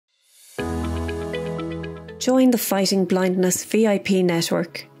Join the Fighting Blindness VIP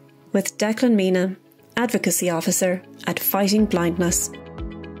network with Declan Meenagh, Advocacy Officer at Fighting Blindness.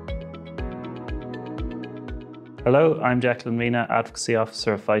 Hello, I'm Declan Meenagh, Advocacy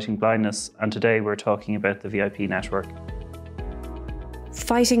Officer of Fighting Blindness, and today we're talking about the V.I.P network.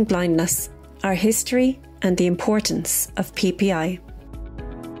 Fighting Blindness, our history and the importance of PPI.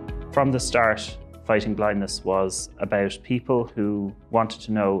 From the start, Fighting Blindness was about people who wanted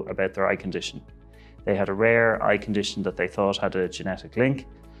to know about their eye condition. They had a rare eye condition that they thought had a genetic link,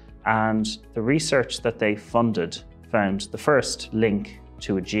 and the research that they funded found the first link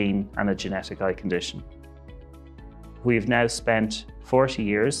to a gene and a genetic eye condition. We've now spent 40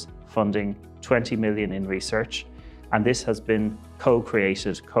 years funding 20 million in research, and this has been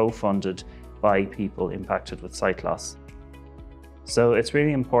co-created, co-funded by people impacted with sight loss. So it's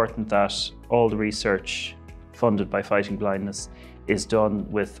really important that all the research funded by Fighting Blindness is done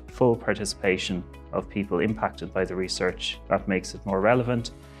with full participation of people impacted by the research. That makes it more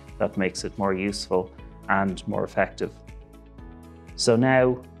relevant, that makes it more useful and more effective. So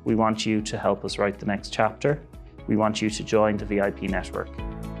now we want you to help us write the next chapter. We want you to join the V.I.P network.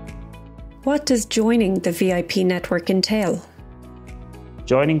 What does joining the V.I.P network entail?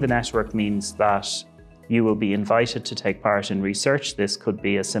 Joining the network means that you will be invited to take part in research. This could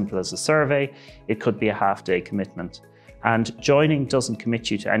be as simple as a survey. It could be a half-day commitment. And joining doesn't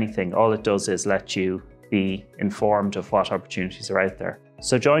commit you to anything. All it does is let you be informed of what opportunities are out there.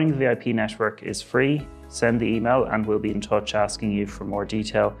 So joining the V.I.P network is free. Send the email and we'll be in touch asking you for more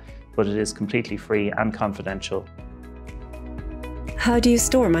detail, but it is completely free and confidential. How do you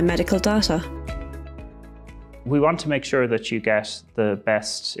store my medical data? We want to make sure that you get the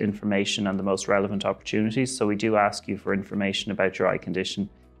best information and the most relevant opportunities, so we do ask you for information about your eye condition.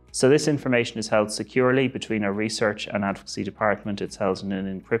 So this information is held securely between our research and advocacy department. It's held in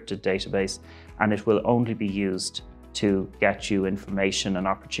an encrypted database, and it will only be used to get you information and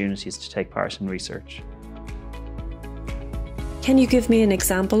opportunities to take part in research. Can you give me an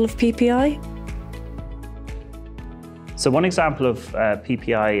example of PPI? So one example of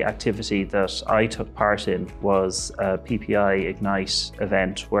PPI activity that I took part in was a PPI Ignite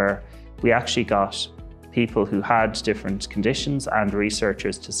event where we actually got people who had different conditions and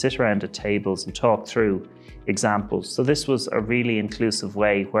researchers to sit around at tables and talk through examples. So this was a really inclusive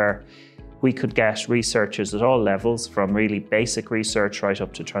way where we could get researchers at all levels, from really basic research right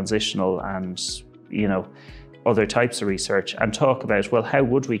up to transitional and, other types of research, and talk about, well, how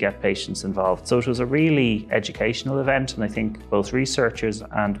would we get patients involved? So it was a really educational event, and I think both researchers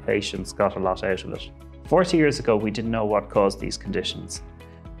and patients got a lot out of it. 40 years ago, we didn't know what caused these conditions.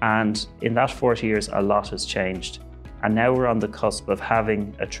 And in that 40 years, a lot has changed. And now we're on the cusp of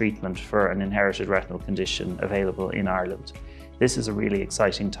having a treatment for an inherited retinal condition available in Ireland. This is a really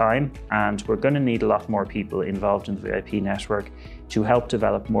exciting time, and we're going to need a lot more people involved in the V.I.P network to help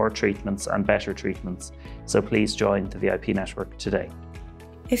develop more treatments and better treatments. So please join the V.I.P network today.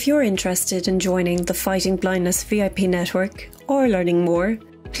 If you're interested in joining the Fighting Blindness V.I.P network or learning more,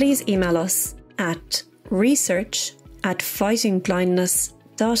 please email us at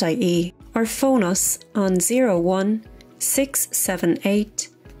research@fightingblindness.ie or phone us on 01 678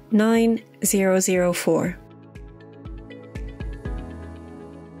 9004.